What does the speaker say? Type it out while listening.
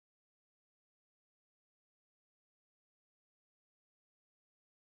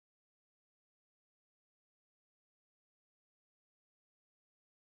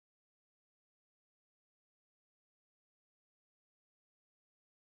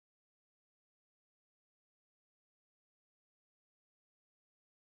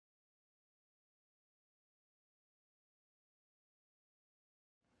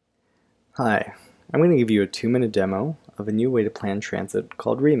Hi, I'm going to give you a 2-minute demo of a new way to plan transit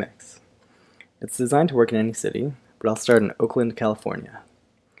called Remix. It's designed to work in any city, but I'll start in Oakland, California.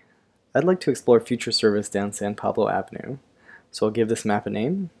 I'd like to explore future service down San Pablo Avenue, so I'll give this map a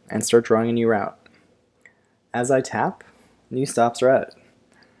name and start drawing a new route. As I tap, new stops are added.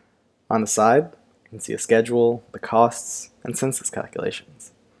 On the side, you can see a schedule, the costs, and census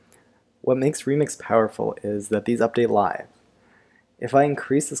calculations. What makes Remix powerful is that these update live. If I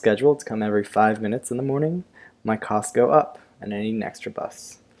increase the schedule to come every 5 minutes in the morning, my costs go up and I need an extra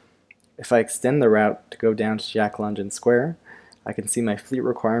bus. If I extend the route to go down to Jack London Square, I can see my fleet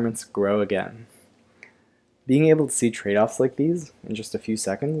requirements grow again. Being able to see trade-offs like these in just a few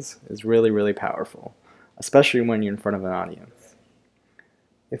seconds is really powerful, especially when you're in front of an audience.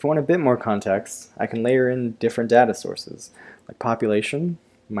 If I want a bit more context, I can layer in different data sources like population,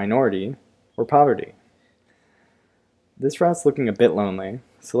 minority, or poverty. This route's looking a bit lonely,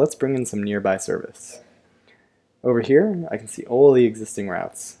 so let's bring in some nearby service. Over here, I can see all the existing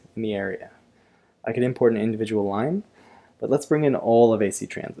routes in the area. I could import an individual line, but let's bring in all of AC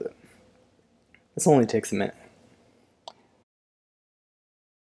Transit. This only takes a minute.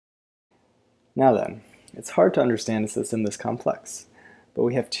 Now then, it's hard to understand a system this complex, but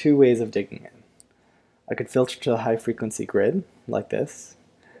we have two ways of digging in. I could filter to the high-frequency grid, like this,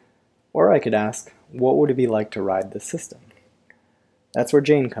 or I could ask, what would it be like to ride this system? That's where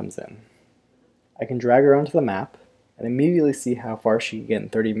Jane comes in. I can drag her onto the map and immediately see how far she can get in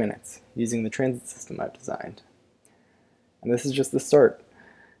 30 minutes using the transit system I've designed. And this is just the start.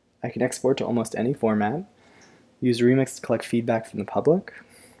 I can export to almost any format, use Remix to collect feedback from the public,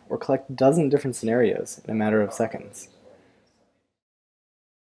 or collect a dozen different scenarios in a matter of seconds.